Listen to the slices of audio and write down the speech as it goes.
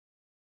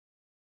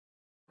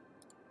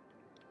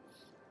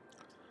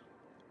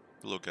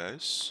Hello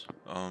guys,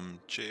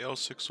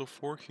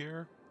 JL604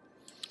 here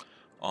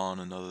on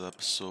another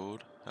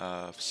episode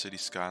of City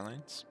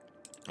Skylines.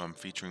 I'm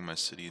featuring my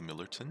city,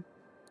 Millerton,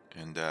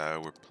 and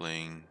we're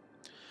playing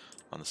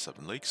on the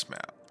Seven Lakes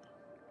map.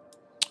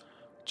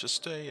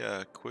 Just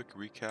a quick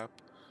recap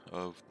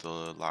of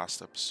the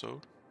last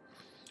episode.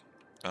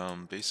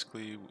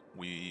 Basically,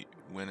 we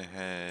went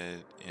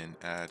ahead and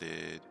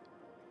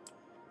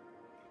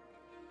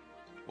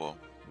well,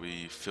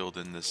 we filled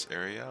in this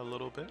area a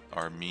little bit,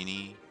 our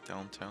mini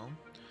downtown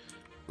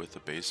with a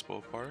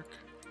baseball park,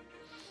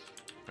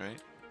 right,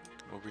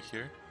 over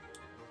here.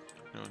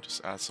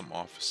 Just add some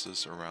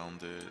offices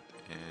around it,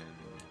 and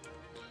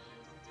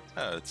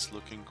yeah, it's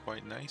looking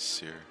quite nice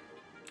here.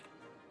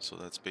 So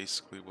that's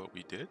basically what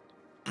we did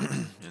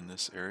in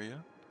this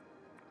area.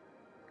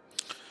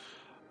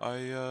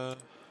 I uh,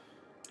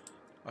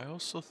 I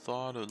also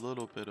thought a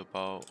little bit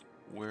about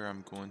where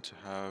I'm going to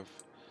have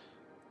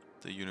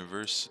the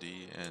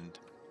university, and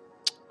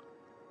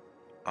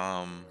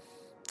um,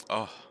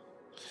 oh,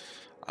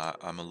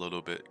 I'm a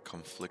little bit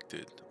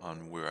conflicted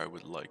on where I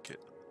would like it.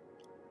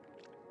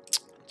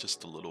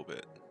 Just a little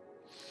bit.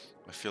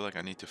 I feel like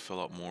I need to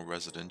fill out more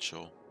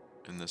residential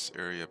in this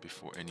area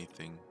before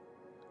anything,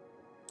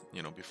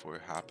 before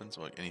it happens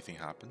or like anything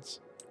happens.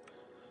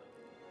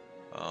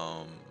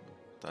 Um,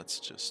 that's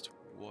just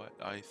what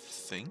I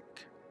think.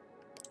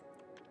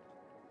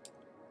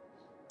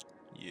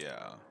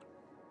 Yeah.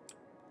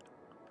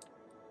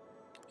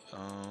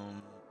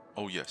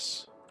 Oh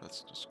yes,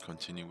 let's just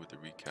continue with the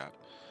recap.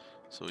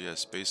 So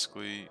yes,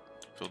 basically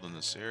filled in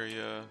this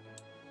area,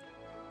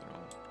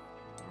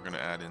 we're gonna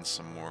add in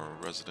some more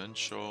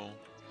residential.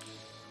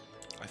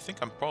 I think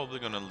I'm probably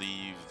gonna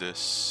leave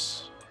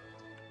this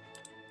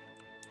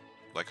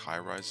like high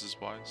rises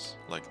wise,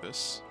 like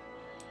this.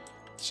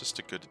 It's just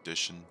a good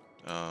addition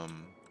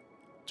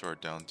to our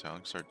downtown,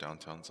 because our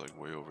downtown's like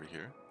way over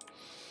here.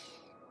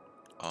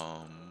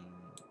 Um,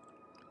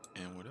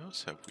 and what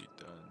else have we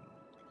done?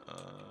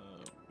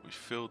 We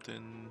filled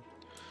in.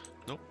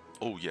 Nope.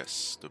 Oh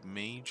yes, the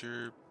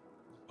major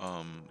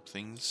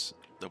things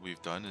that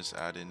we've done is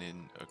adding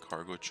in a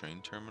cargo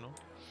train terminal,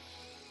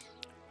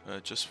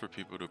 just for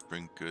people to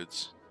bring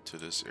goods to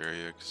this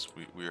area, because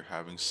we are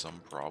having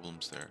some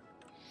problems there.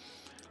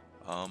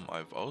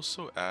 I've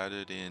also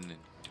added in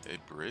a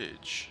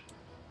bridge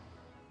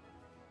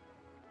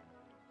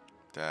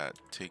that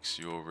takes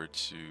you over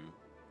to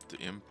the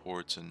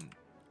imports and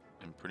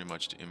pretty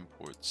much the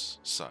imports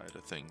side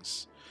of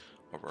things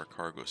of our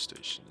cargo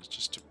station, is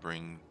just to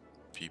bring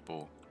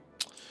people,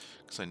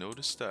 because I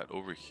noticed that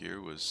over here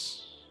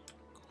was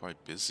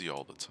quite busy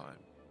all the time.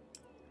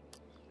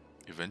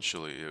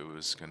 Eventually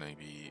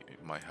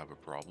it might have a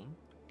problem,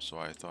 so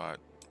I thought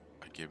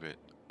I'd give it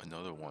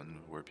another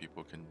one where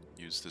people can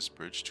use this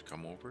bridge to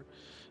come over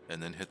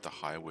and then hit the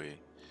highway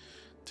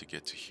to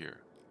get to here,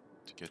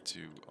 to get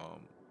to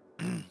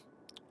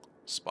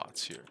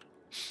spots here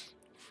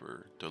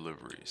for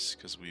deliveries,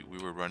 because we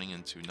were running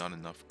into not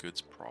enough goods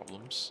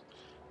problems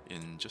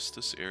in just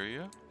this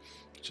area,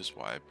 which is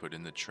why I put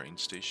in the train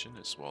station,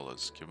 as well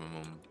as giving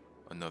them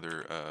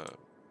another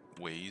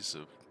ways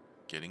of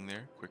getting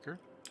there quicker.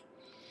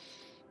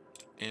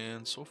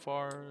 And so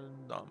far,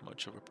 not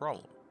much of a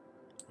problem,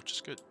 which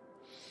is good.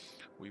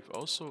 We've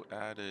also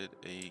added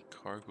a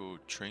cargo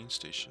train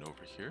station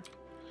over here,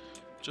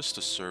 just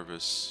to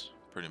service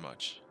pretty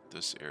much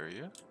this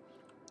area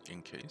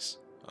in case,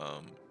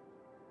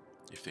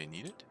 if they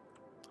need it.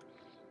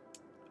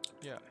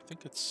 Yeah, I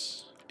think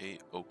it's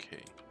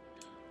okay.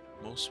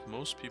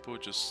 Most people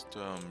just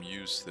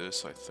use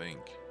this. I think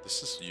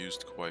this is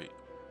used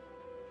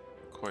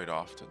quite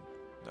often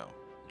now,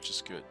 which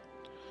is good.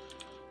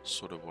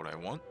 Sort of what I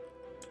want.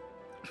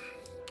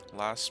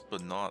 Last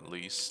but not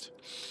least,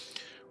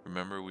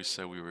 remember we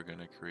said we were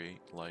gonna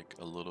create like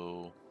a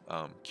little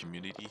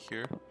community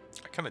here.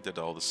 I kind of did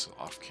all this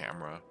off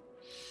camera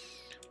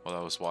while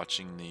I was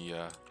watching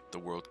the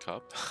World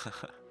Cup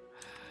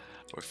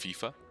or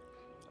FIFA.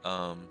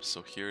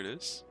 So here it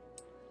is,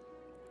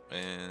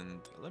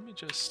 and let me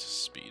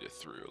just speed it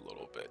through a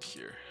little bit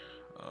here,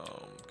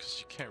 because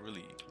you can't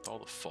really, with all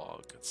the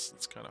fog,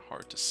 it's kind of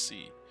hard to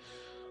see.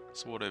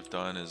 So what I've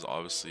done is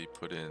obviously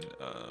put in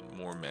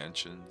more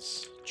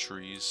mansions,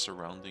 trees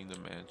surrounding the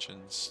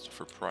mansions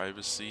for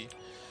privacy.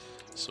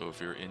 So if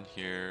you're in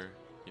here,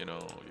 you're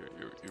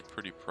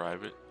pretty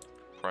private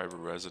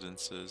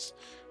residences.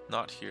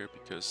 Not here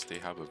because they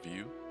have a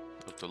view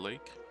of the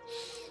lake.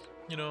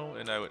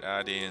 And I would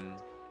add in,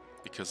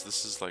 because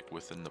this is like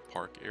within the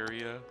park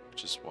area,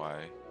 which is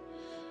why,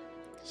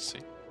 see,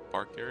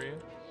 park area,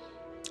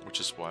 which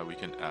is why we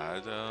can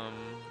add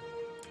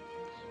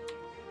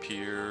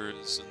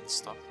piers and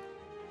stuff.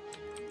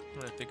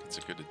 And I think it's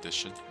a good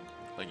addition.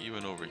 Like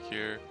even over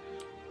here,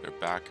 their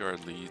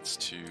backyard leads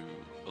to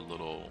a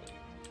little,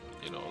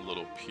 a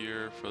little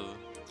pier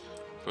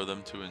for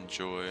them to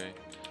enjoy.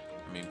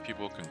 I mean,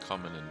 people can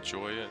come and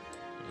enjoy it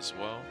as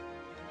well.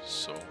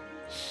 So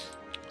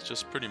it's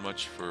just pretty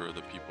much for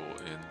the people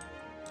in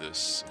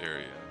this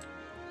area.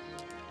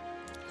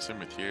 Same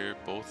with here,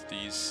 both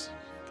these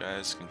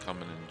guys can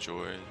come and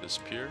enjoy this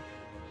pier.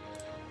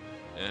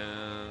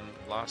 And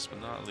last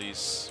but not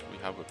least, we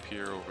have a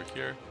pier over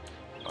here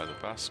by the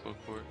basketball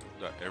court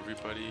that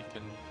everybody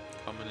can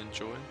come and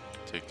enjoy,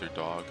 take their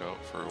dog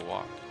out for a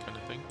walk kind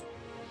of thing.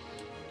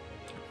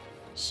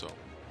 So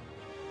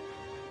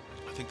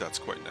I think that's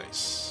quite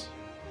nice.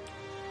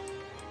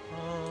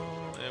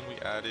 And we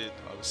added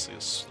obviously a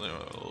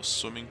little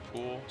swimming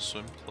pool,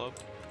 swim club,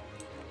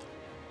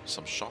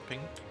 some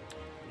shopping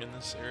in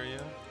this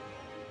area.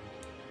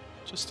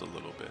 Just a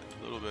little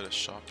bit of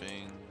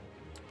shopping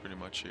pretty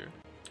much here.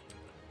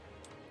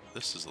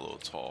 This is a little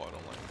tall, I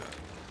don't like that.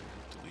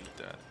 Delete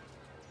that.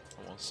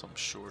 I want some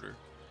shorter.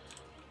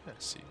 Yeah,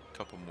 see, a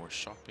couple more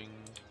shopping.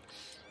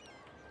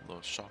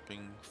 Little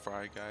shopping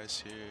fry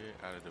guys here.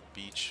 Added a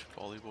beach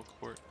volleyball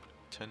court,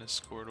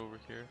 tennis court over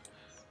here,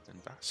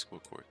 and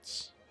basketball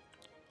courts.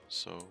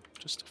 So,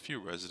 just a few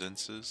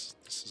residences.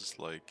 This is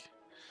like,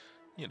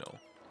 you know,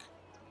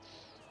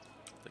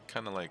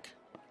 kind of like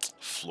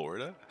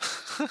Florida,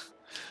 a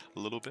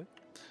little bit.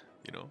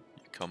 You know,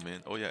 you come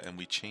in. Oh yeah, and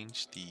we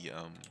changed the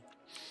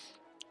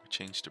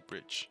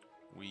bridge.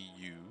 We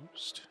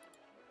used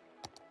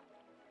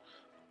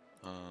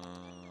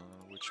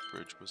which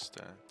bridge was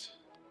that?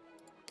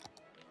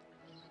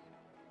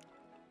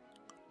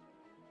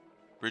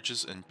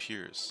 Bridges and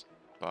Piers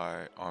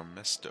by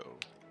Armesto.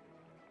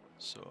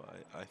 So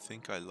I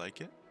think I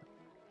like it.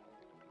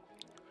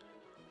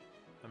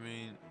 I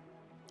mean,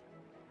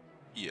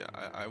 yeah,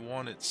 I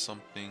wanted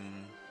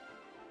something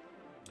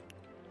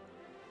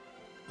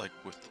like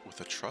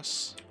with a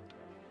truss.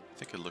 I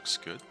think it looks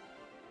good.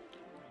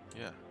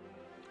 Yeah.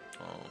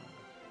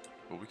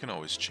 But we can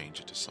always change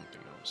it to something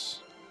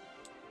else.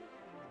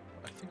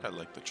 I think I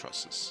like the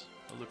trusses.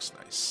 It looks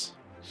nice.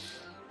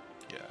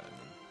 Yeah,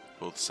 and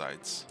both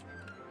sides.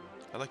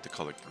 I like the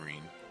color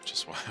green, which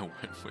is why I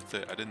went with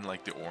it. I didn't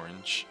like the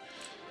orange.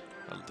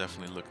 It'll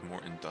definitely look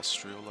more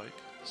industrial-like.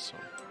 So,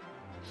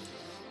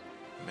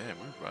 man,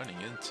 we're running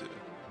into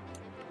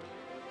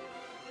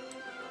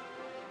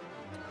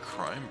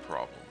crime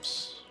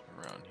problems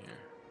around here.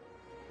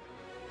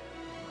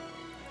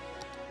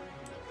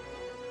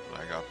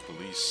 I got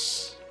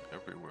police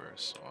everywhere,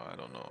 so I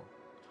don't know.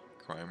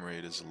 Crime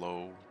rate is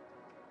low.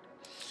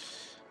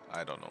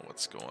 I don't know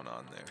what's going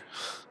on there.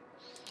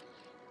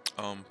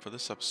 For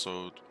this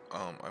episode,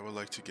 I would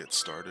like to get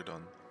started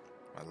on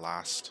my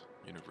last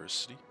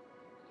university.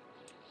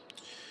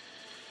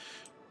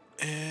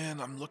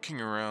 And I'm looking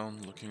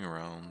around,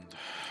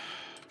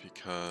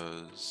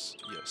 because,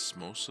 yes,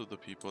 most of the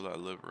people that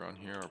live around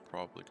here are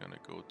probably going to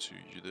go to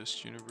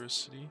this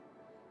university.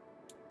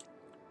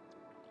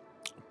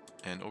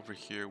 And over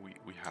here,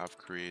 we have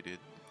created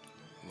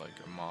like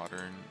a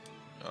modern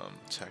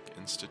tech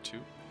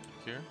institute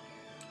here.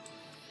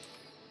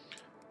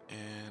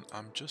 And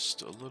I'm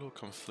just a little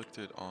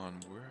conflicted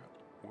on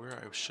where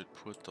I should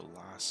put the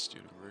last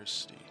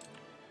university.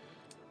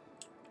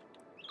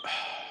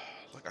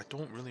 Like, I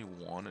don't really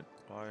want it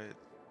by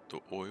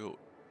the oil,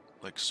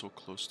 like so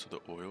close to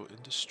the oil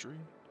industry.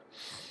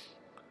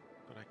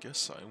 But I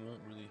guess I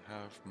won't really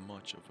have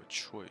much of a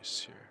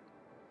choice here.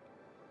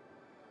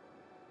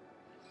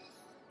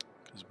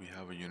 Because we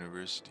have a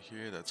university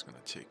here that's going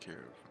to take care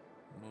of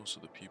most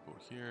of the people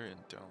here in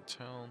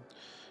downtown.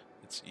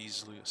 It's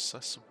easily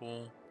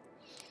accessible.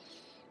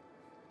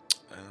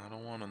 And I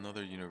don't want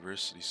another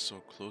university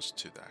so close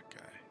to that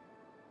guy.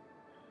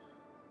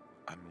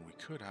 I mean, we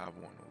could have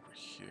one over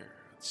here.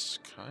 It's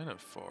kind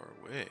of far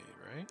away,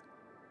 right?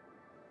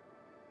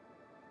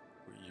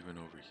 Or even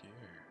over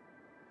here.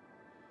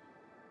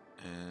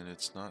 And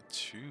it's not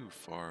too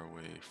far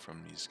away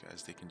from these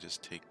guys. They can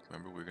just take,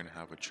 remember, we're going to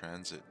have a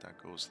transit that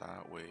goes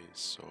that way.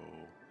 So,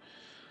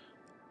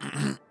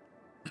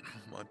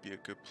 might be a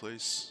good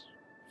place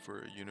for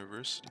a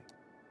university.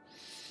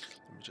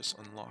 Let me just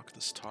unlock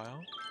this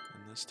tile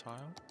and this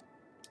tile.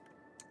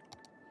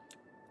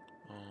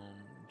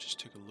 Just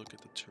take a look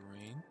at the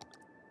terrain.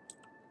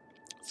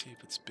 See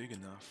if it's big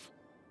enough.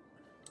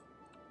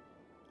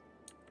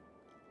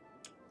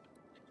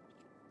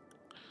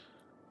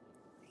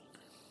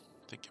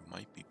 I think it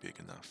might be big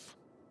enough.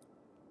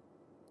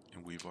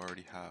 And we've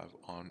already have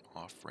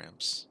on-off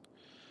ramps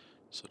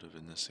sort of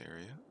in this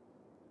area.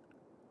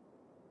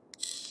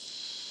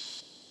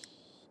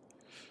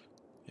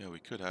 Yeah, we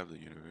could have the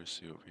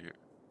university over here.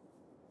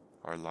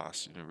 Our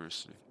last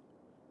university.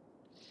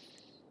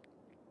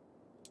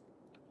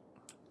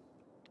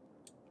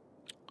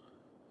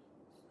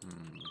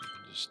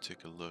 Just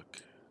take a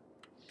look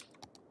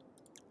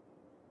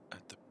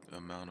at the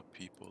amount of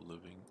people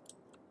living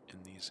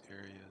in these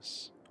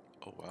areas.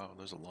 Oh wow,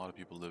 there's a lot of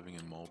people living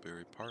in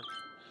Mulberry Park.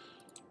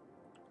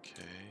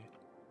 Okay.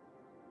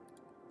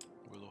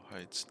 Willow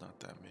Heights, not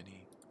that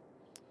many.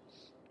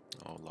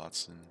 Oh,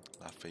 lots in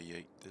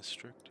Lafayette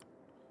District.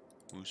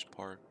 Moose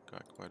Park,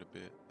 got quite a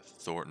bit.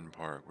 Thornton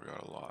Park, we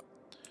got a lot.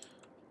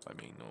 I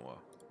mean, no,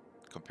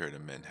 compared to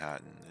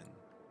Manhattan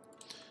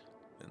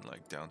and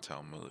like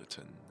downtown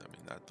Milton, I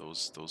mean that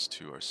those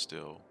two are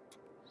still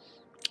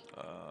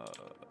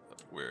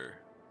where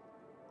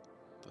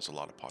there's a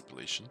lot of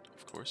population,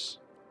 of course.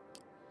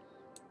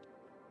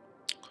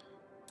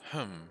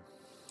 Hmm.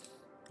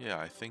 Yeah,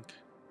 I think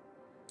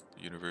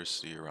the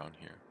university around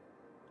here.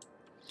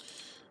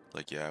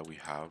 Like, yeah, we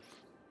have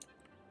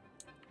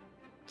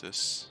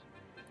this,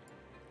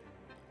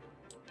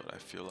 but I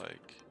feel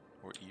like,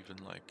 or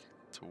even like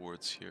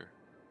towards here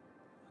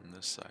on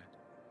this side.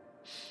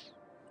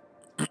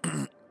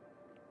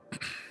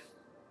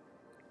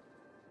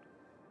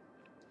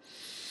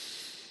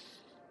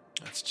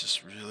 That's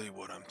just really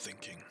what I'm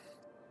thinking.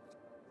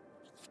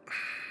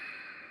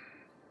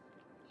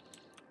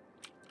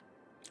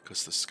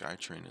 Because the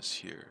SkyTrain is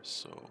here,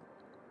 so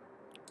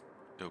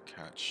it'll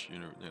catch,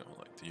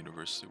 like the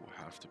university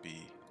will have to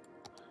be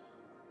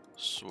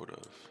sort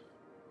of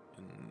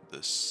in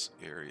this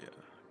area.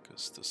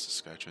 Because this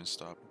is a SkyTrain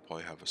stop, we'll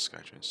probably have a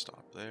SkyTrain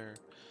stop there,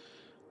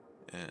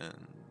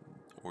 and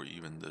or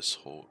even this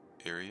whole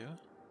area.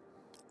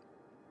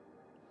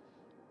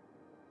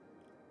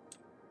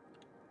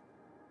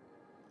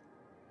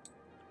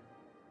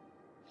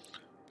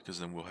 Because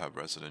then we'll have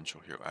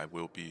residential here. I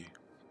will be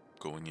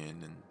going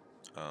in and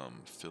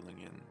filling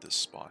in this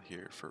spot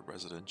here for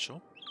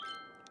residential.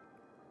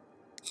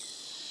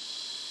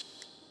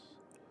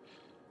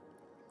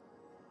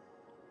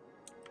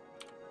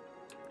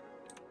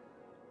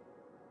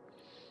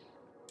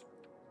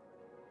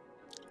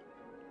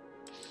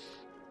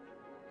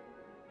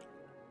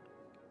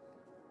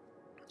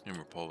 And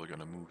we're probably going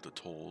to move the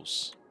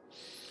tolls.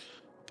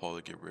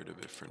 Probably get rid of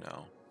it for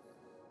now.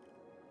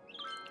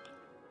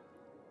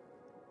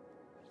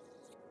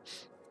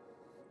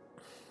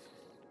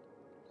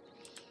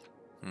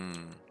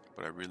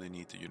 But I really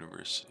need the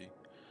university.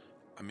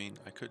 I mean,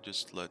 I could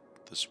just let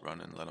this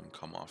run and let them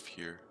come off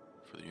here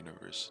for the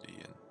university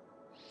and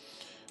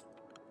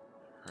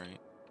right?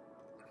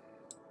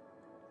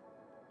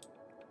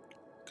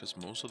 Because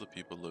most of the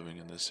people living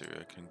in this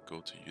area can go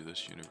to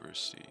this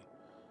university,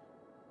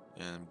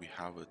 and we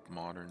have a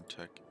modern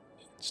tech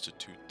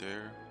institute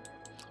there.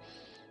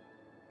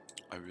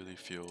 I really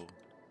feel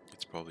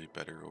it's probably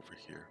better over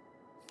here,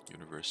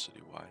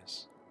 university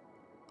wise.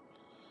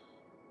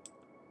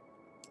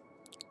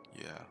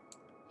 Yeah.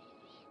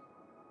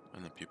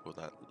 And the people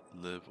that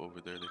live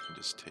over there, they can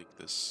just take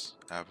this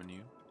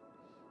avenue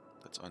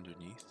that's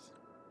underneath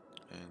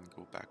and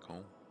go back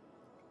home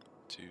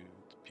to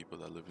the people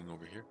that are living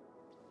over here.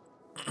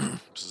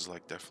 This is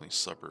like definitely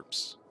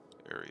suburbs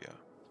area.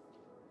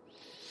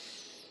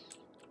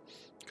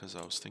 Because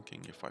I was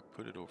thinking if I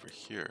put it over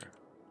here,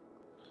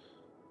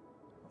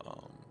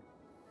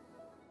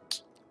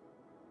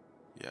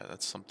 yeah,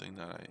 that's something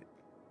that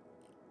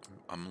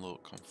I'm a little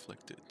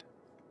conflicted.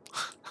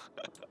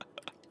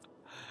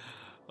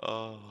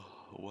 Oh,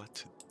 what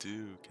to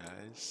do,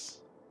 guys?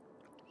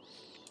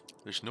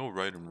 There's no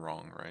right and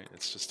wrong, right?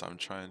 It's just I'm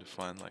trying to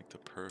find like the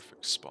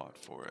perfect spot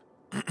for it.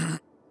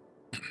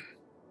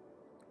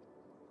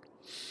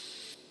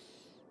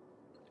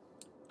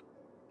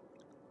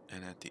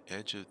 And at the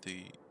edge of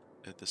the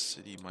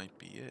city might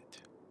be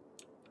it.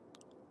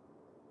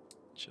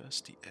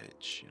 Just the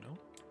edge, you know?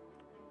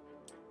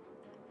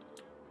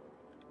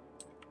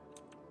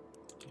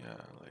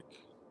 Yeah,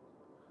 like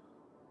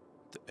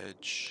the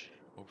edge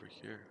over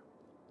here.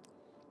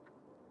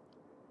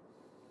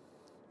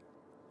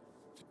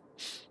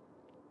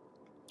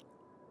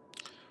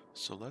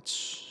 So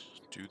let's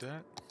do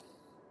that.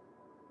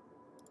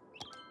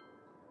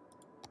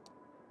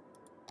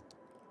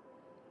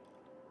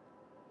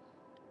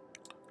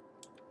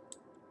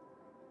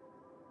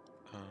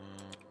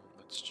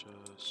 Let's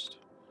just...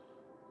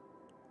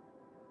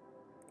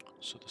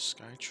 So the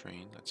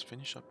SkyTrain, let's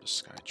finish up the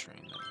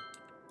SkyTrain then,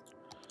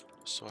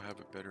 so I have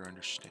a better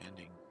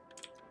understanding.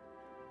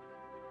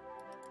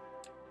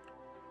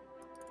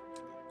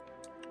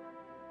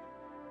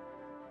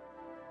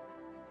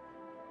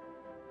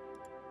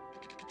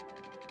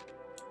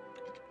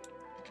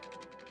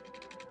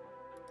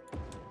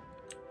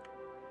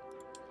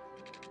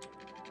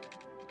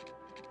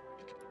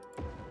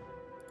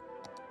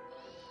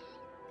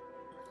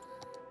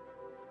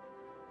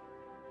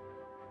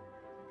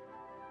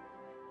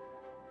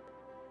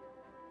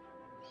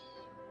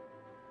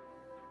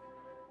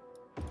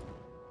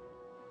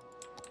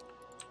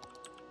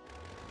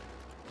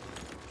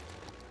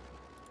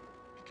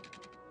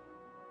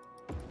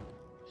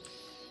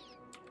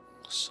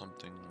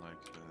 Something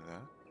like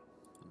that.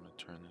 I'm gonna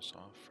turn this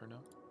off for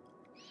now.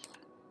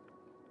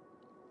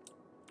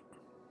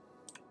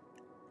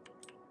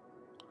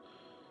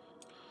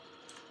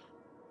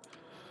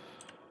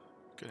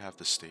 Could have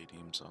the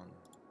stadiums on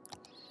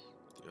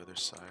the other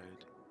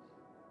side.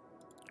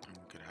 And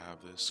we could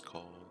have this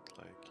called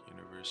like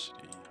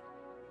University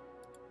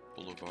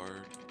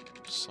Boulevard,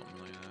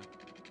 something like that.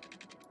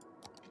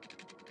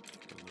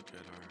 Could look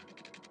at our...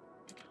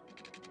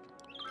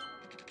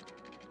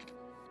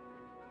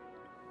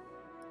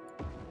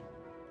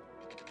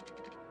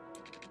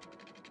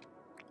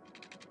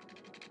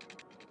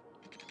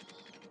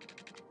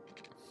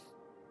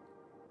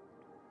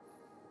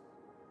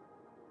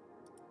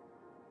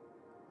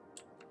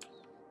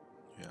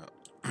 Yeah.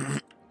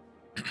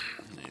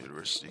 The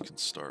university can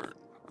start.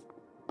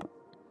 I'm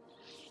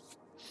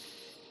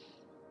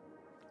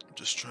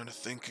just trying to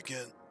think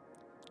again.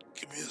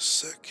 Give me a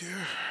sec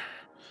here.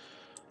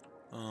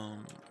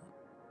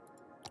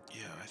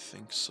 Yeah, I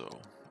think so.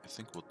 I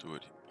think we'll do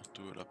it.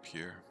 We'll do it up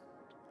here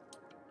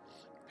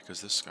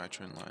because this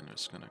SkyTrain line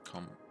is gonna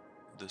come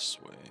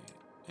this way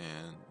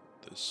and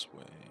this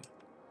way,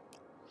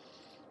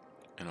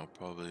 and it'll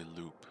probably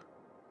loop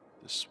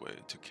this way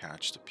to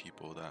catch the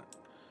people that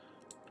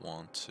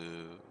want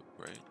to,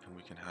 right? And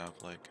we can have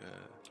like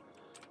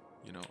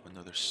a, you know,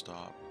 another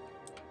stop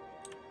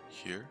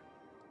here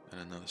and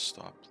another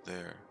stop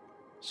there,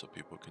 so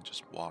people can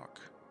just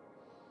walk.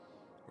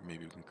 Or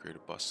maybe we can create a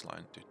bus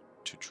line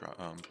to try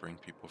bring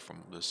people from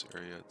this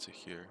area to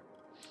here.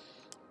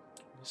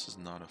 This is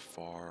not a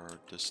far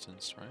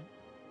distance, right?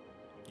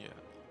 Yeah.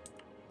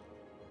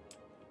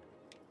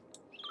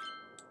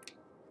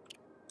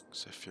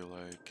 Because I feel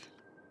like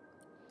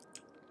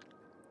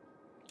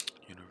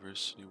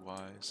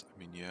university-wise, I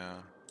mean,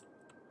 yeah,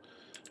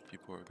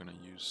 people are gonna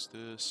use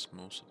this.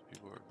 Most of the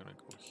people are gonna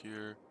go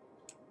here,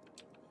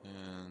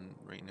 and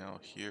right now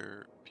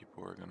here,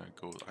 people are gonna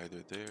go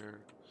either there.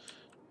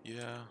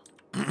 Yeah.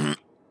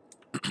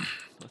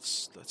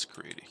 Let's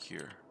create it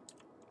here.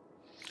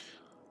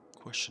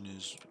 Question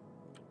is,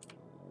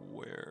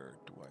 where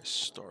do I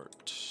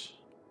start?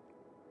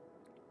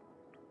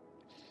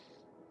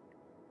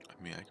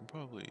 I mean, I can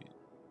probably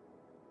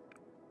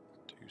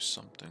do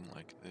something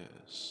like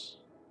this,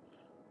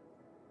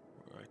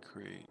 where I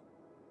create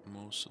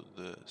most of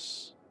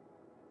this.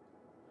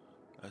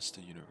 That's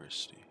the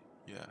university.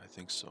 Yeah, I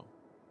think so.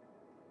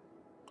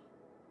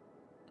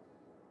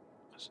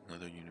 There's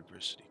another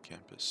university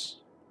campus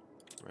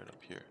right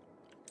up here.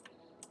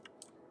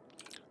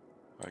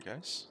 Alright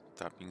guys,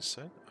 that being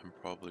said, I'm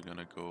probably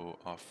gonna go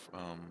off,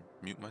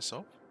 mute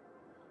myself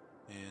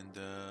and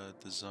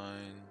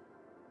design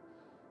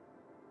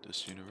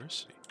this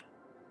university.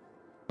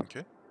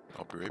 Okay,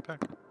 I'll be right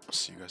back. I'll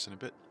see you guys in a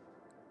bit.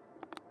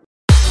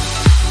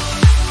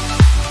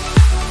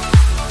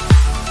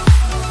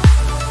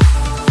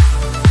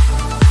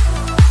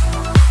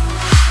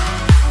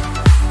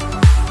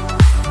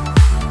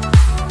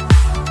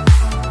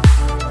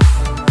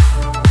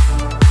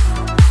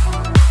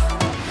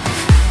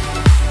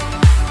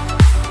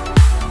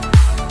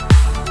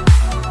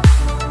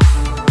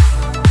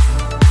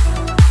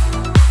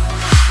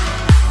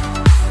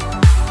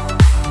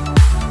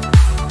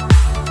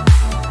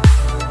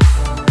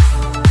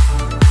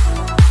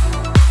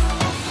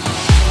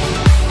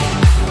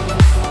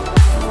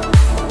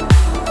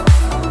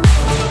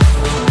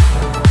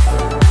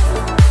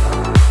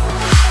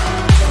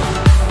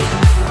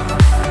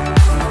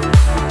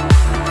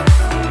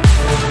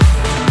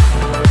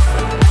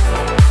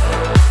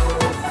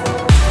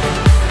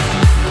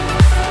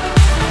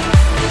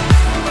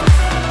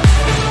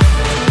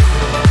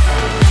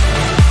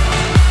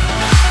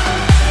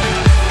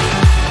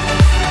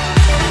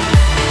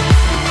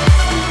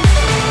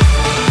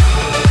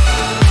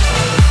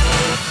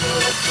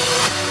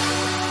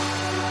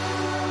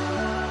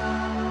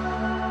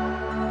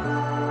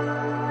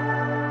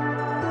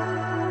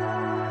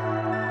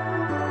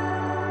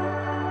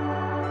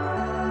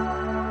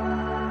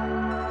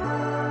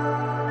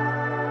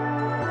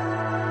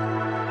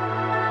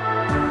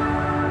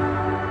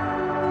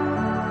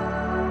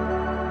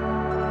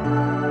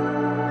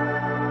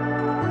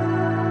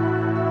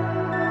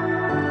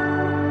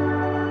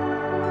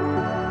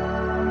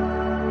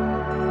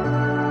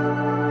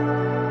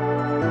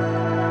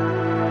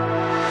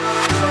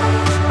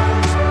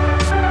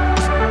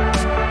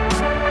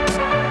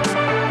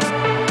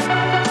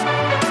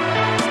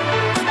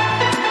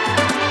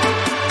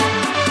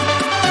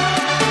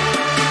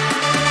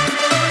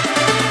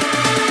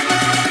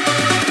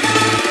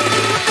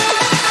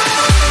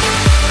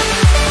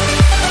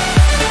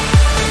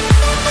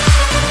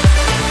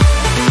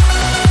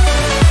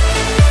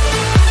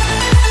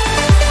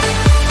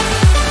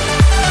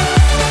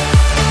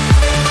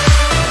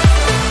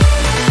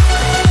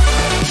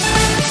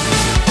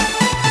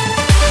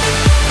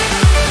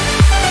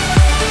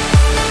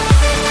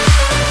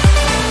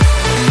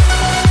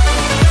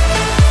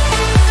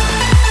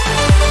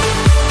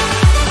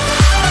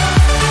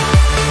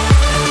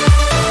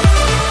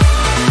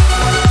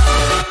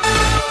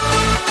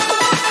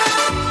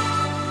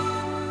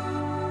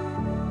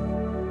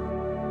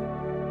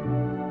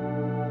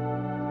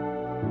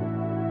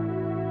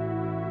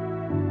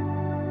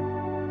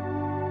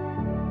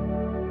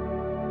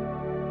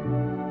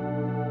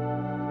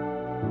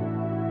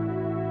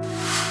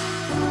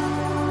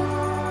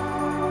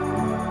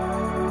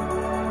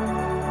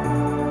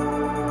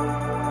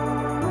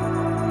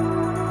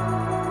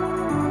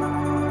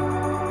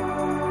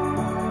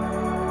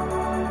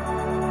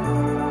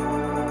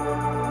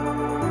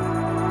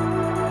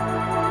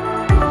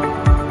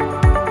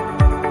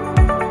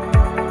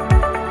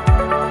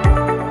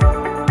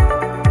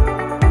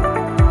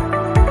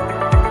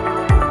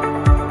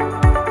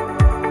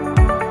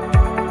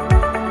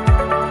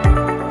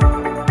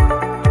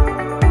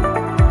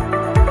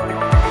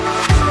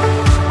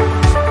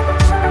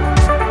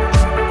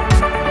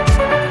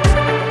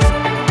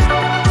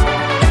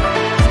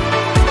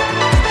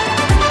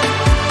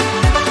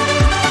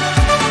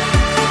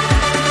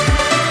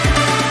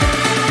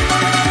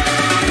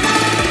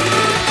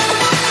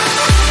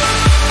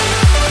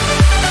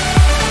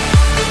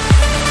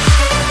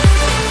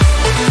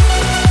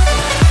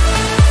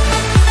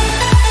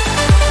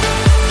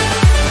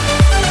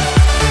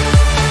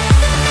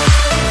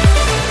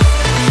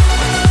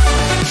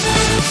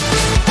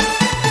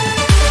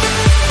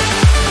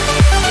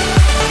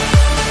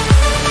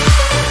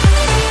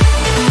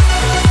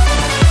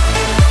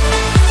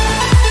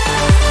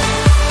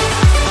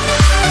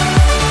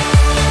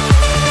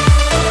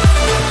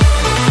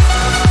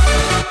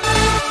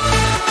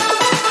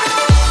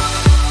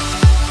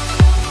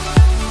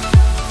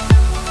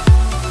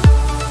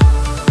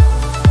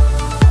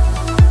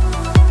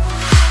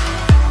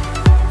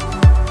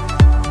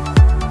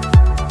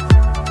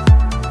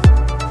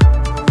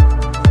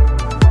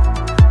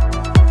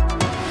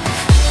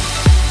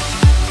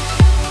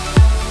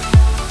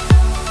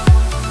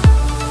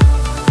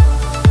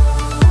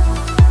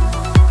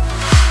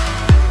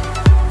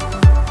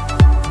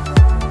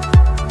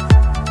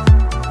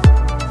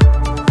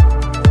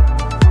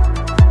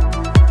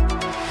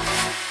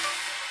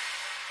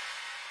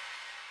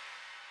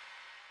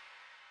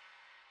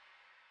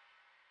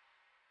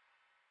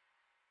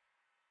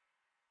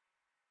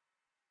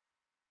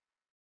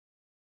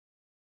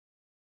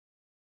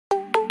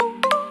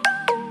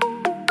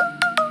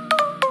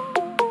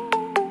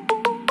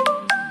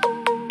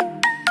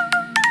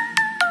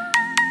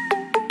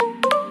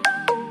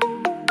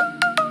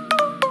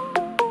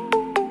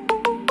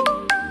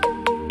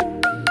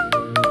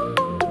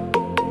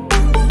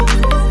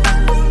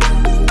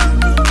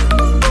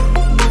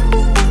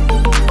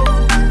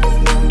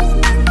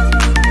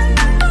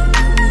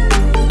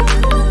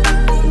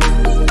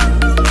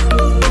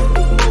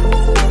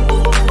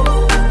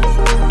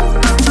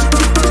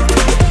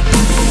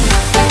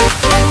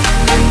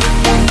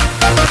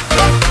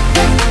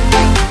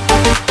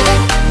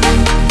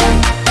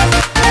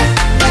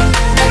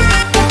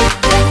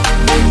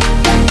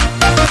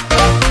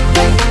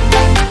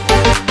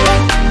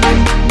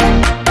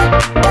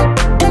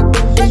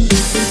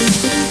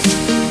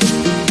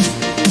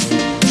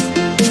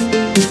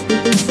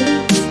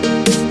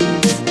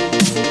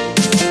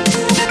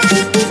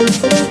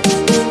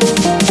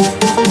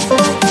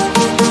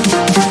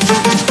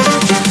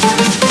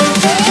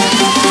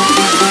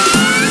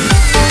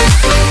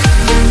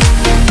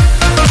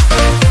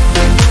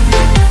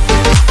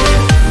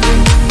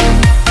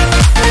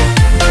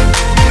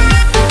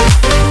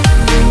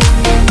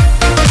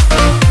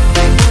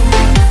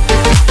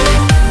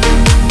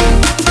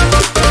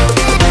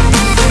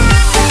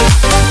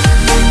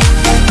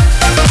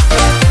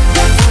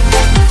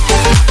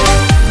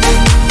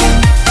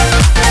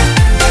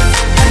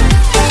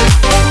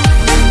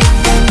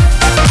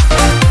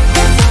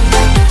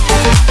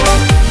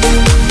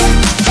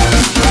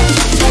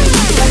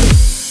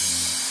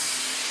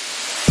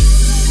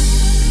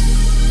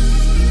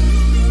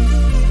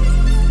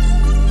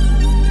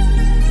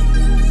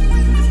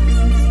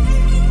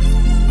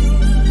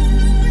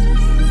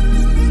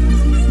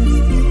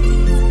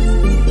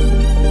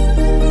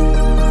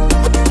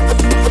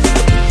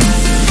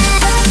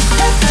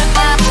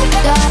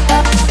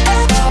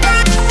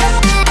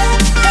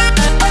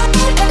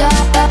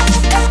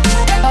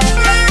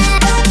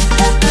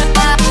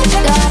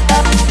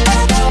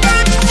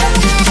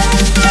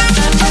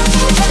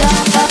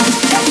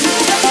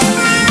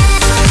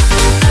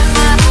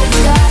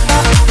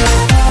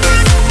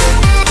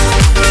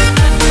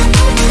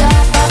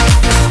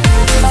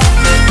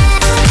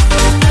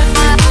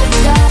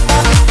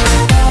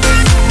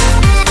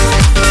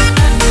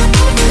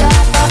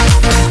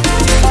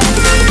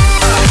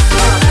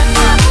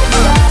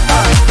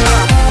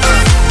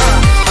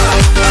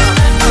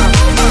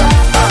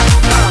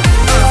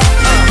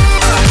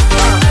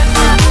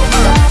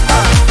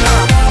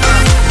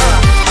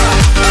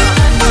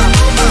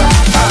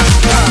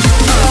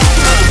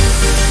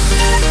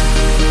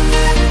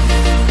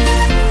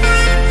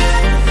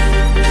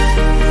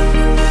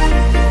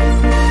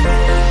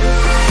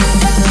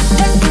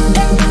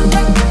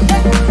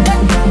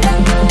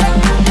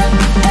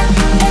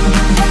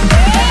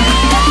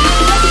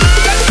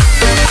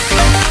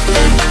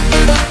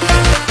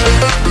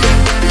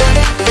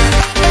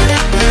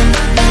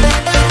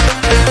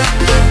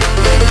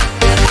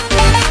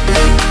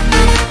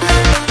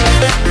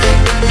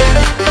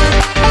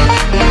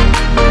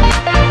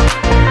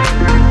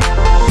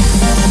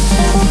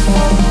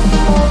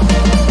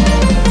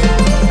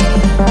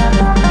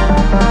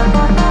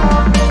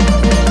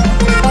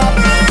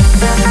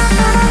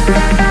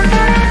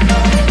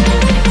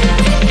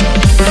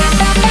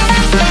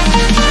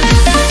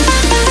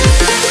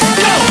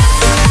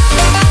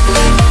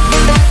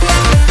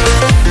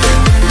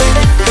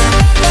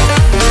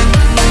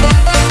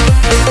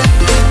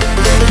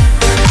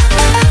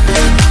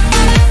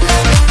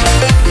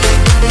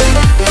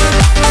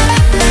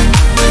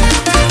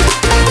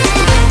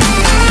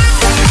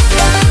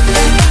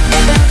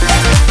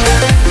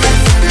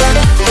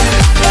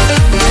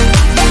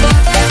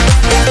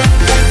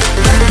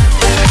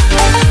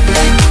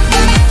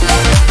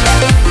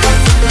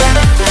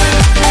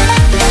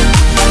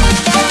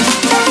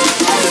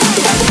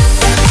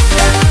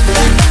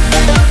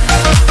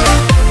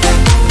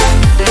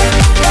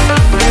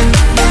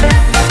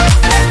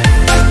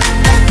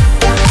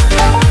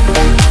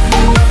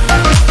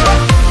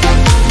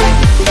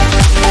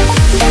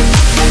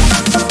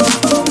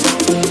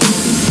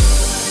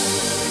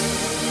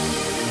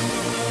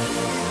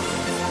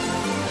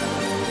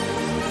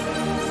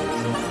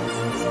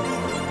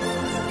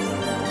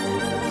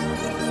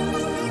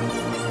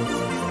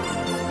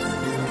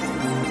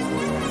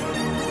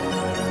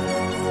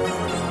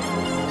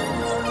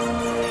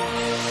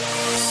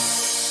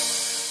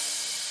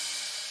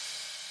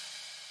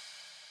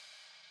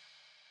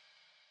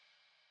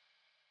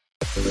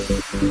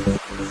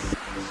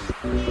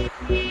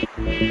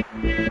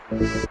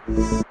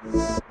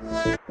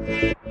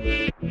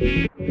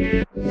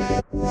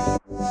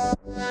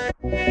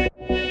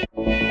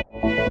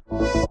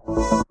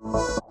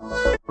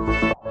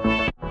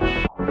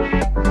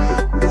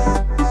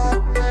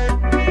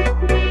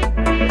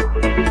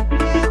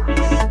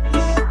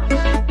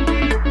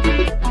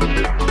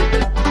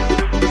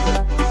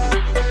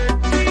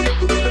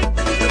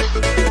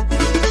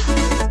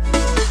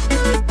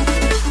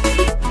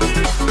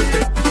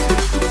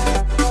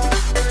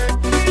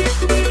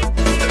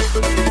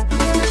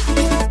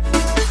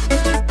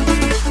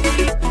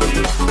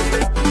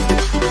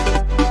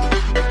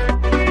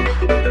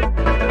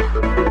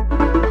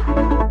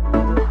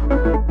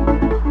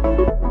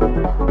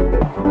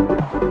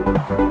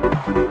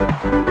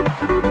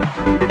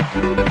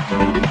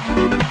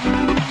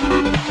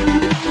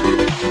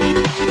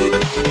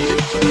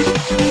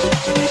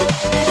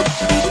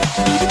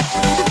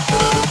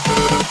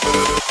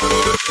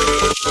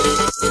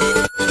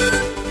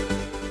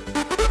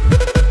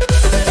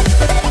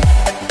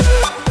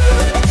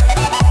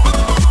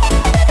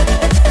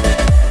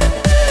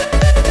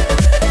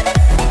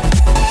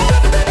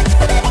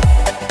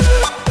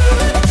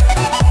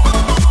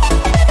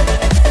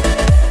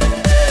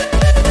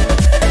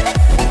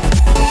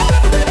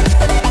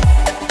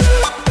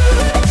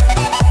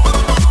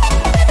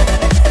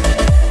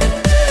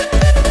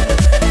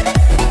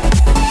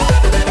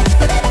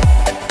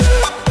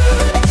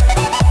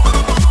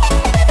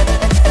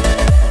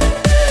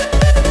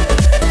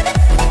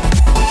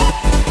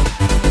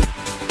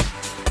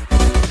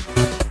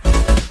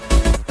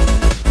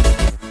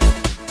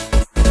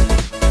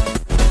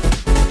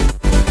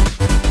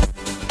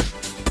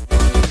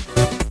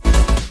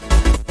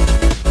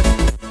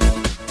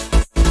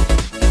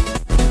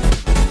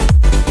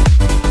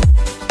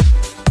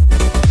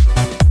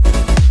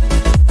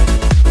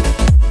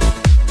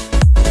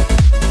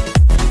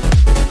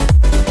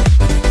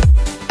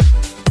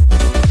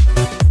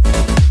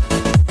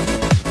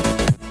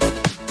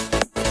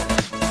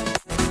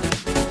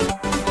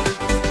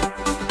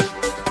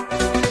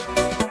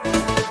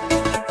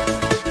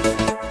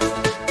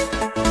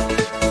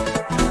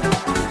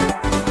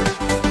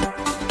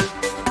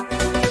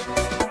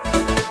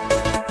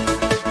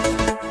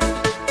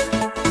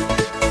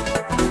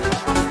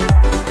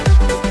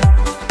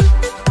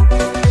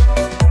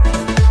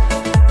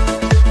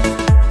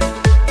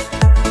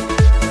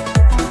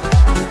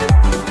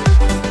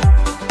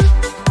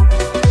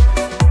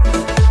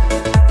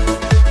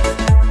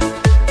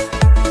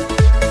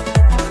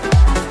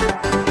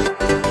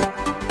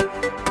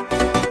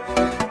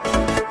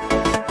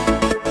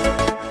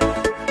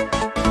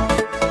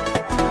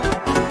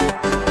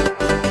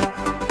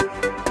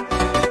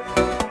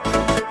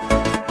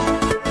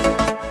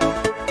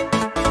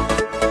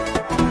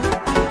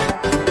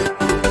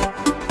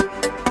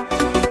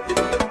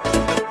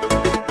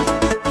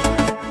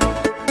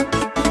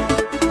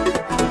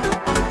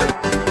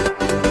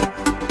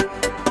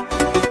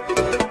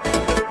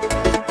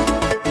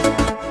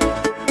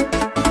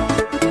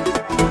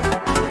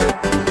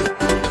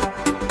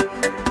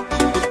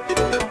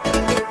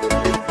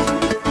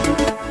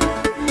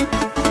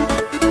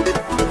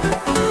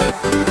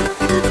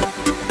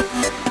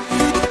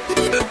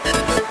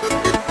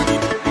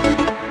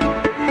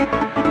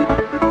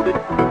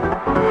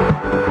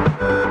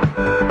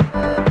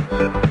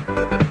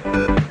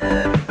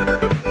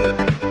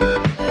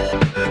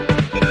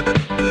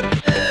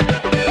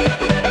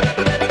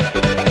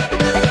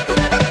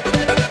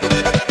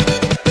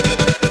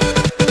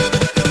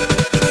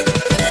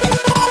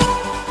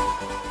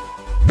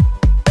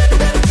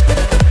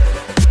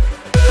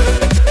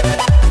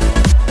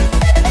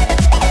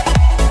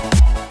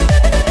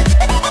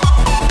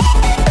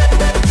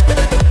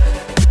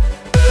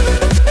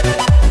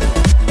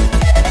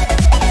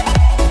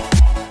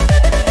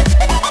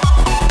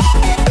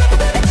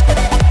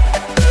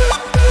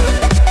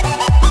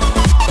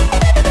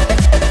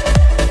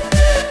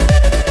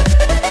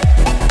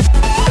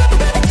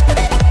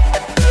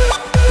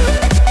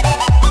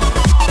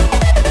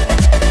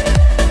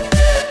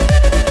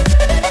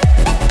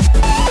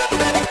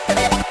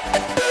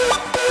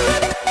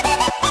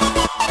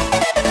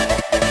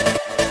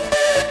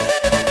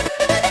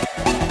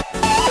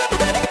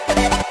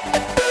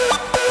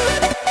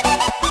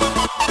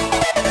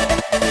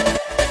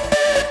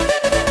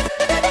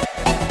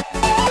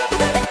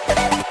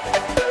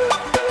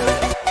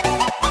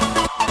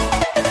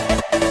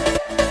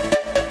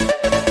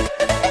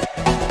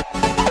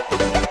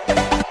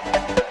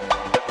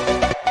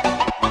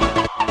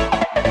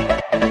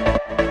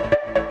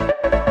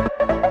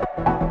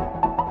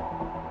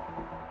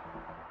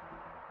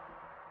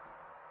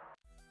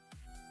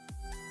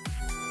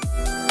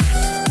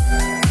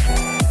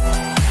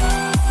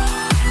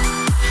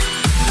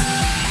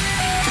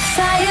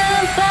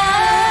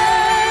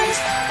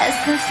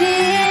 the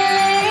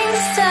feeling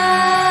start.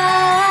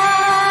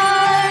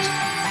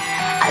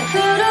 I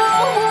built a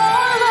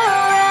wall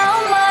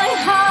around my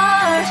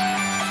heart,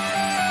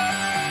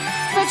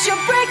 but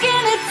you're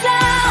breaking it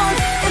down.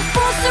 It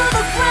falls through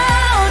the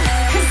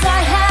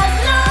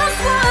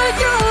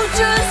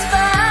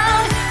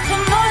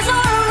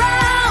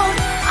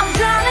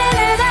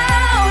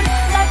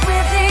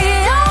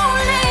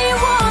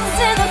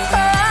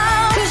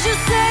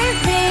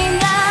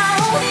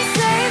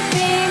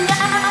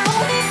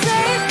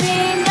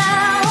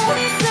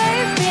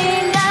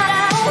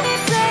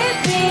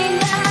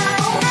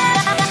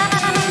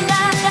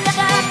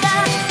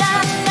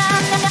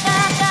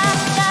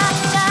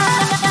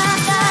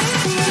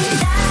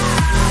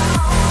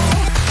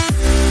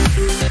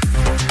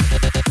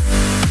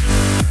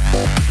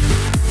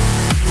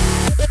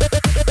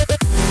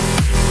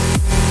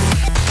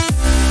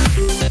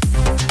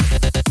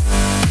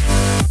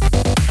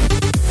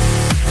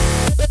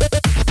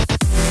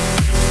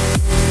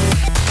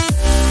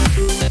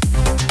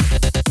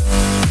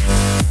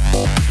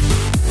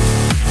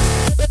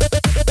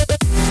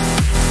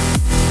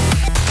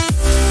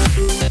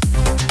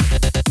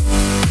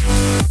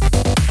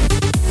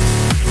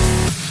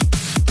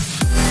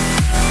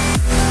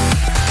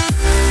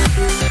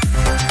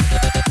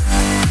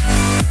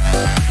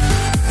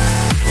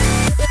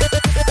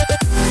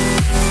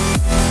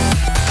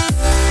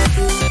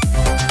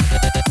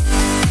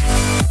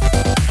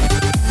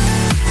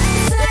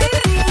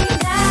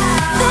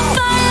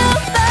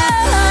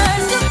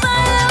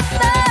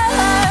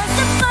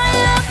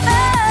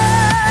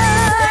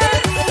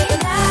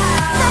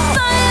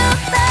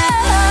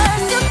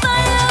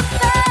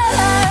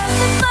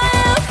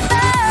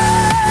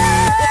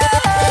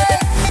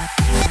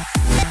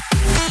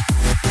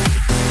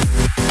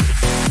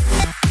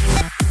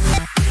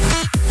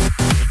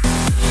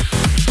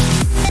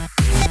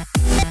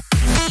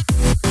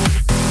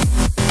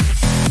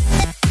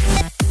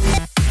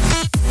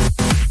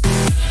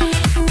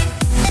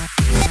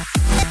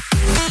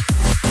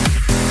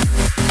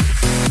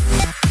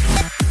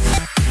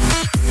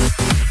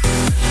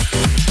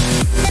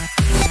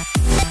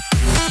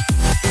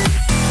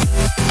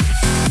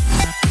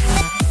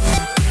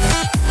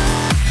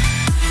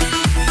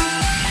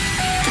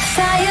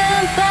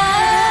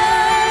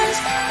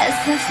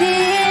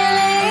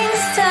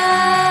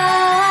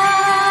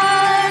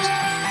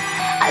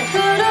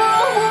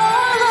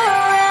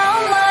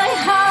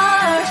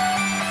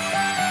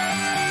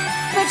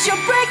you're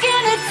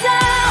breaking it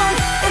down.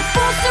 It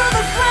falls to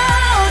the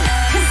ground.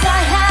 'Cause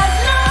I had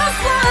lost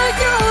what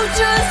you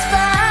just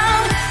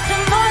found. The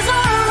noise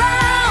all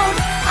around,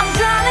 I'm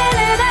drowning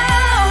it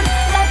out.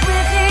 Like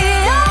we're the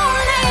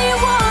only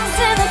ones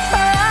in the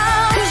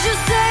crowd. 'Cause you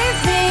save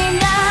me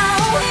now,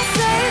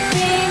 save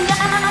me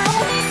now,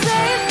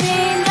 save me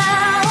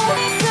now,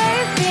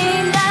 save me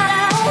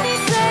now,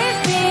 save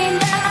me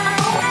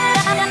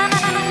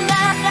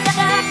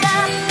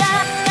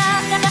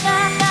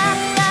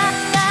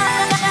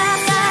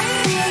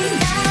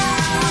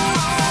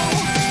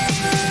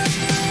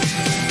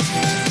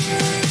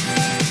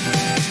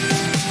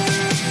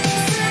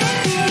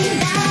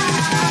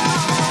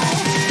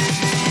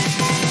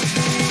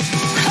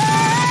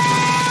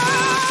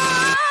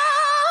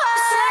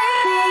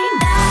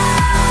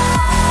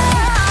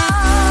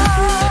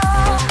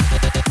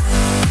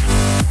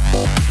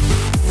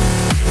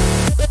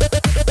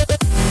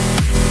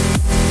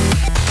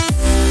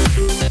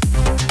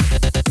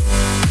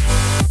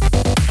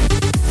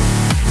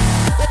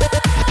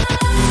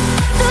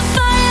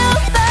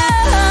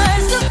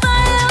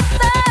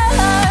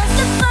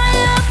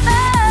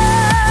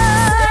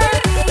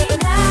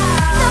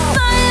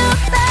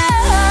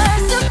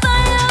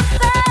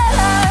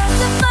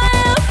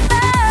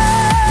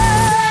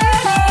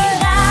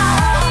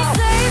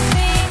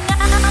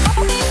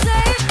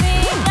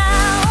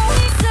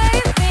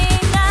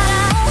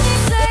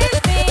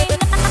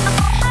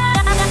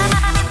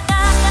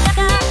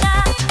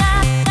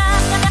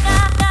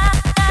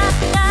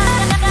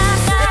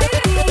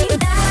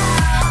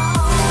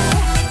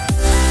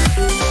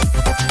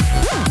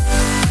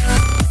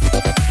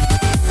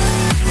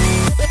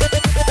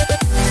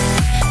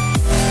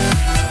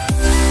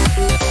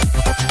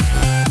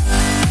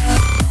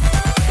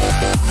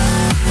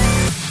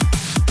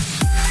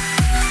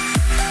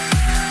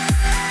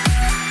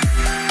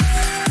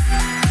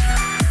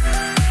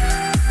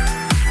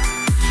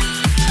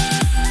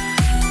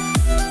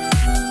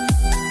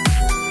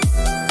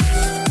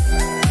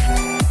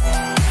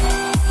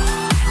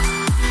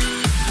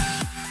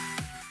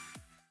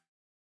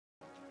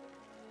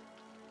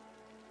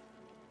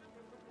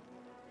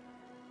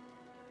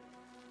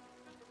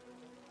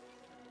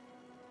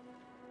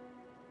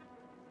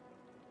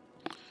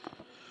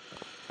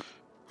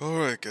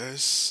Alright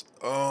guys,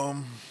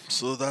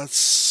 so I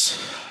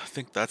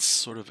think that's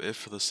sort of it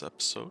for this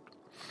episode.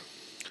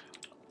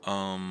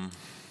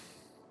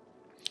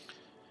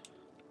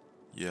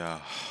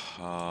 Yeah,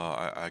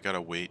 I gotta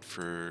wait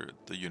for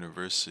the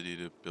university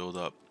to build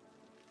up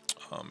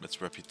its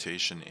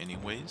reputation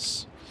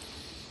anyways.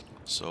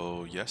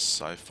 So yes,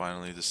 I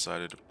finally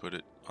decided to put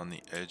it on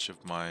the edge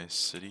of my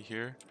city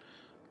here.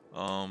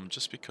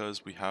 Just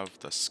because we have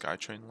the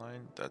SkyTrain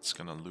line that's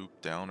gonna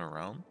loop down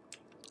around.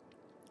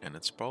 And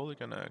it's probably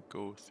gonna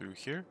go through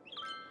here,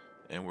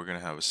 and we're gonna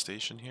have a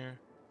station here,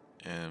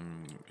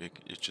 and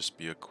it just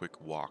be a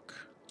quick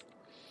walk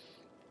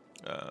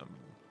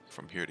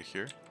from here to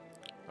here.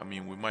 I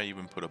mean, we might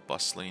even put a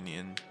bus lane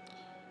in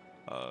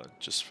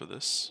just for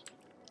this,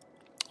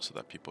 so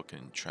that people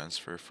can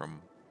transfer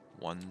from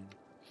one.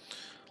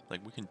 Like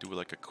we can do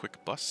like a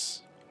quick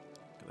bus,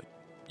 like,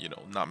 you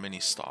know, not many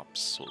stops,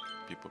 so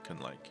people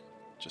can like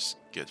just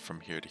get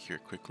from here to here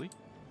quickly.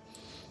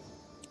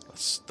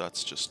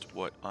 That's just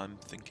what I'm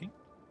thinking.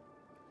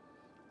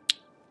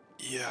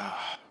 Yeah,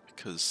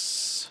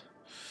 because...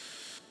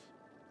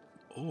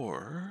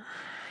 Or...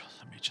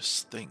 Let me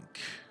just think.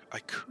 I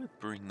could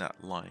bring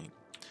that line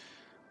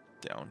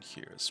down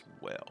here as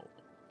well.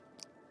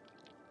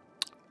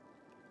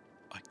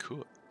 I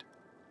could.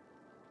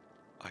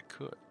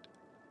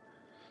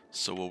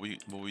 So what we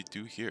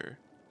do here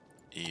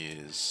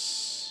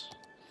is...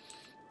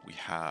 We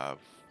have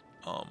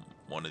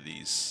one of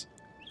these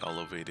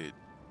elevated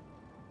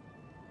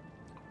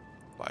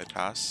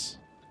bypass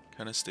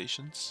kind of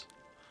stations,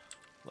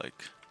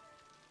 like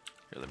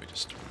here, let me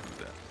just do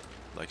that,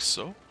 like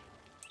so,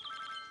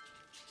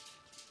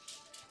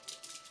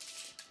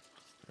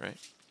 right?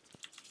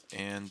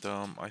 And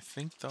I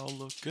think that'll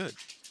look good.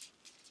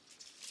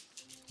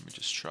 Let me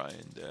just try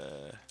and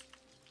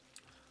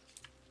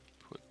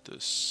put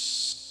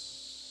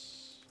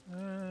this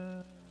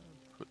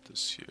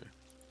here.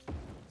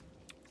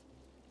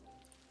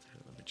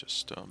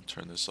 Just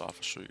turn this off.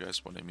 I'll show you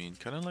guys what I mean.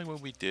 Kind of like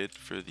what we did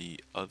for the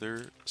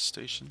other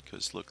station,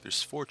 because look,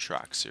 there's 4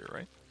 tracks here,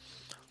 right?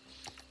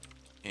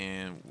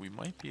 And we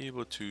might be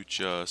able to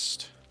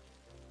just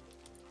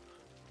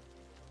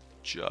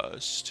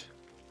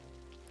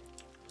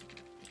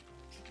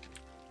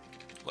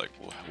like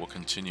we'll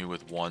continue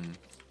with one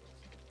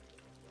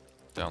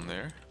down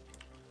there,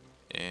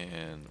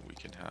 and we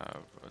can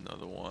have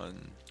another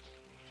one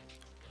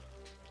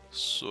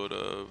sort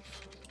of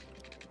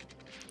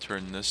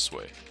turn this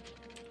way,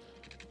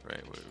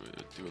 right?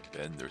 We'll do a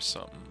bend or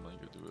something, like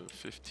we'll do a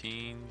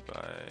 15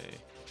 by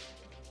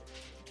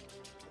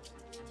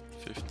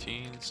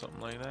 15, something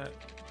like that,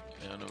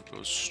 and it'll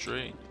go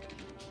straight.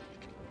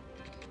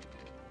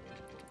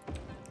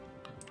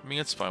 I mean,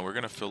 it's fine. We're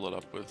gonna fill it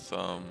up with,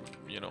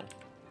 you know,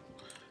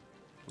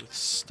 with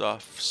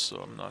stuff, so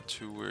I'm not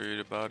too worried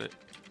about it.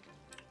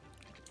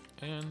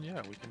 And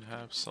yeah, we can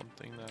have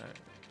something that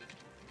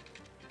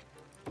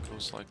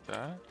goes like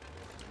that,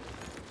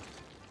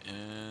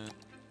 and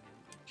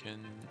can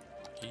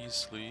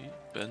easily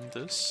bend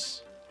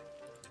this.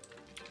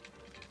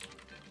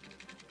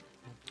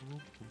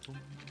 I'm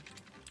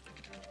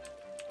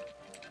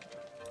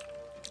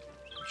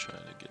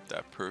trying to get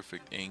that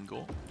perfect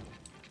angle.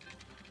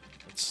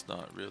 It's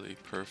not really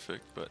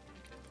perfect, but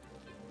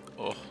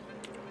oh,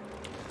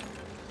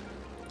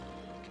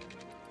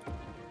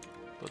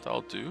 but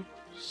I'll do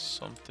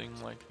something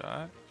like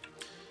that,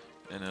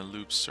 and it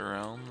loops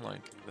around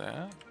like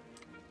that.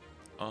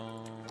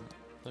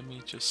 Let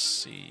me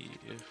just see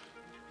if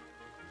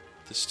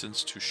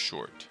distance too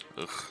short.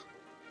 Ugh.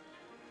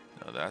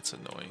 Now that's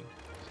annoying.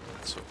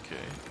 That's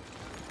okay.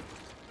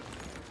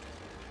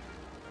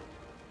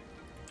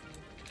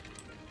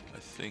 I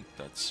think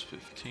that's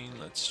 15.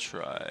 Let's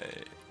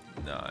try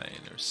 9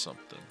 or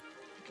something.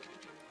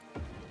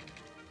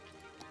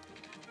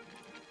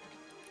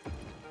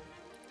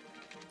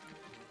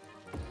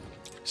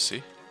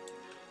 See?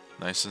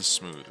 Nice and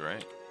smooth,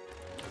 right?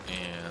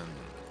 And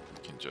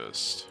we can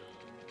just...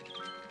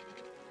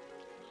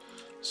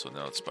 So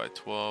now it's by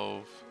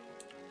 12.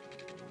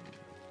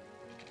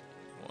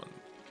 1,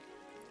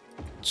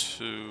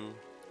 2.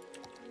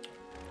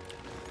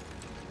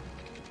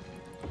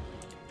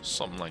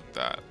 Something like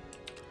that.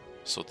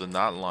 So the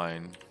knot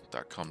line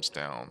that comes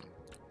down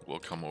will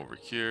come over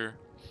here,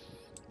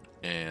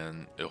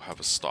 and it'll have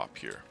a stop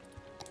here.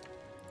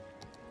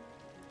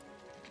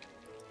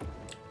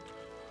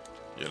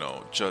 You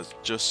know,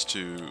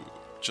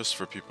 just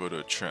for people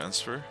to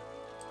transfer,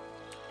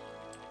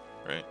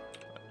 right?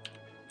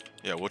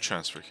 Yeah, we'll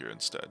transfer here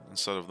instead.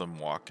 Instead of them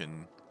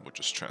walking, we'll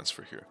just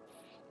transfer here.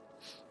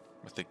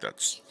 I think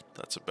that's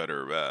a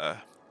better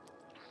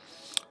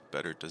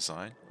better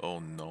design. Oh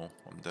no,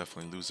 I'm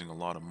definitely losing a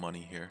lot of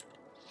money here.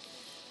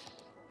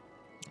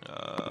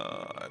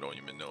 I don't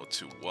even know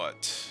to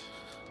what.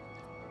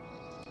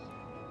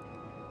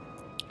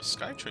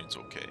 Skytrain's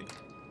okay.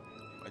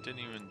 I didn't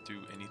even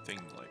do anything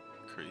like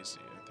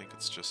crazy. I think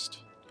it's just,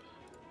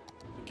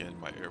 again,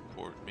 my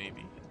airport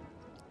maybe.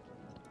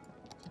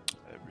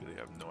 I really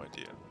have no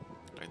idea.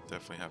 I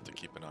definitely have to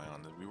keep an eye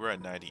on it. We were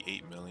at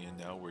 98 million,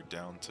 now we're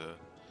down to,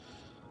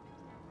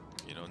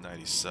 you know,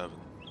 97.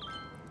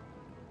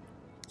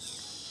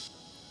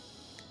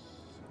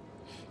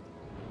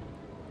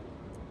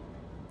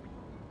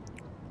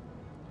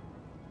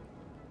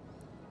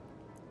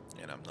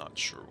 And I'm not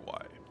sure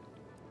why.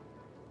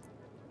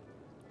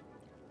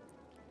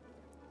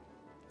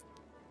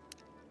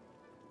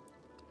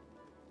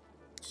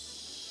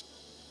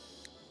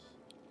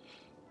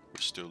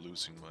 We're still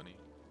losing money.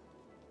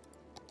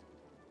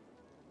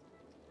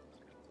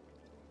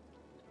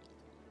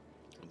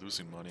 We're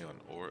losing money on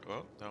ore.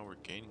 Oh, now we're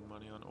gaining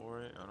money on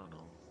ore. I don't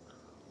know.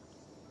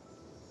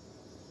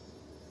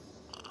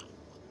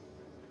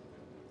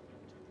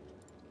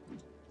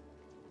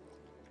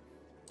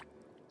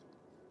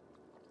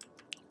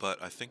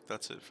 But I think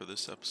that's it for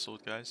this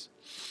episode, guys.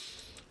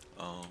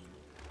 Oh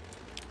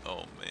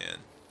man,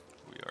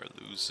 we are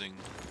losing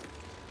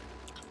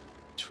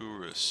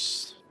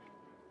tourist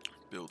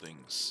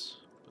buildings,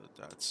 but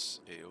that's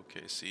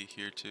a-okay. See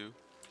here too.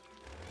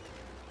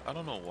 I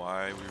don't know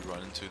why we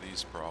run into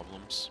these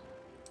problems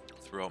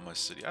throughout my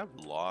city. I have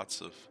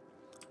lots of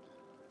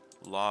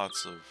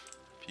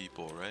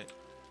people, right?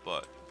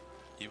 But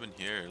even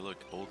here,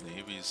 look, Old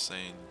Navy's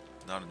saying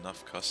not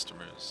enough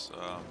customers.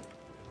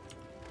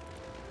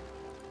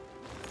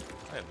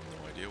 I have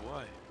no idea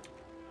why.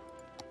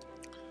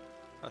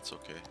 That's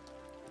okay.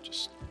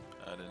 Just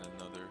add in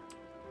another.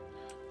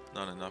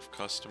 Not enough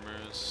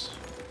customers.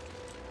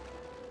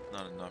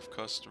 Not enough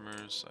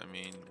customers. I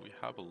mean, we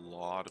have a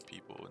lot of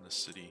people in the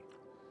city.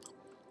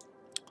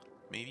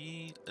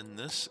 Maybe in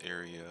this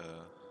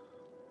area,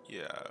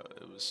 yeah,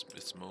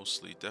 it's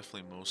mostly,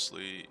 definitely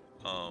mostly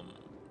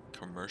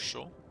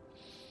commercial.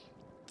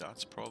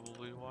 That's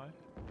probably why.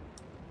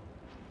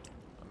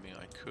 I mean,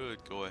 I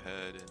could go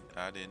ahead and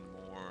add in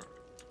more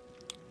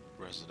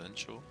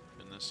residential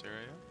in this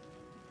area.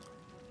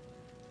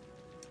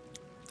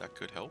 That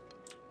could help.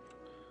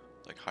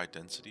 Like high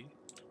density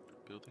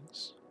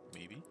buildings,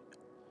 maybe.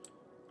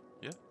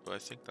 Yeah, but I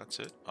think that's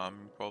it.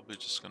 I'm probably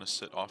just gonna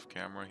sit off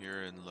camera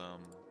here and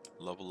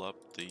level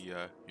up the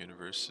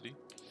university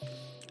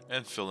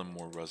and fill in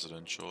more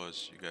residential.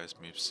 As you guys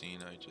may have seen,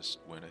 I just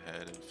went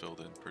ahead and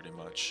filled in pretty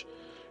much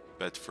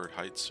Bedford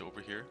Heights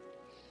over here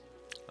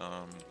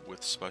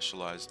with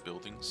specialized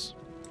buildings.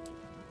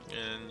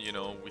 And you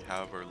know, we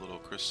have our little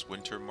Chris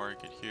Winter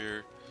Market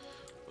here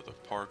with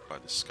a park by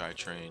the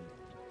SkyTrain.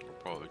 We're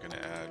probably gonna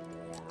add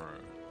more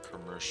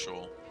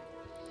commercial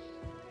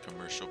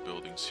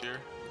buildings here,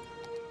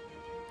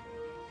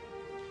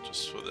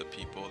 just for the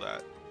people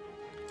that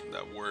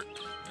work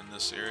in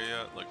this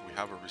area. Like, we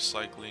have a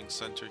recycling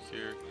center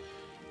here,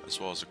 as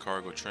well as a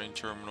cargo train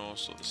terminal.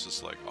 So this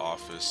is like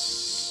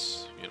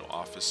office, you know,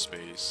 office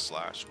space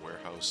 /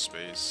 warehouse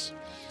space.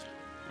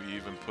 We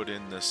even put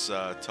in this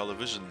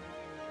television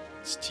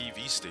It's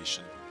TV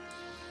station,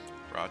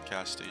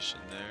 broadcast station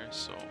there.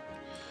 So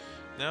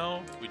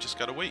now we just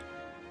gotta wait.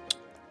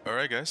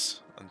 Alright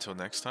guys, until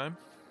next time,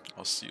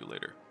 I'll see you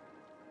later.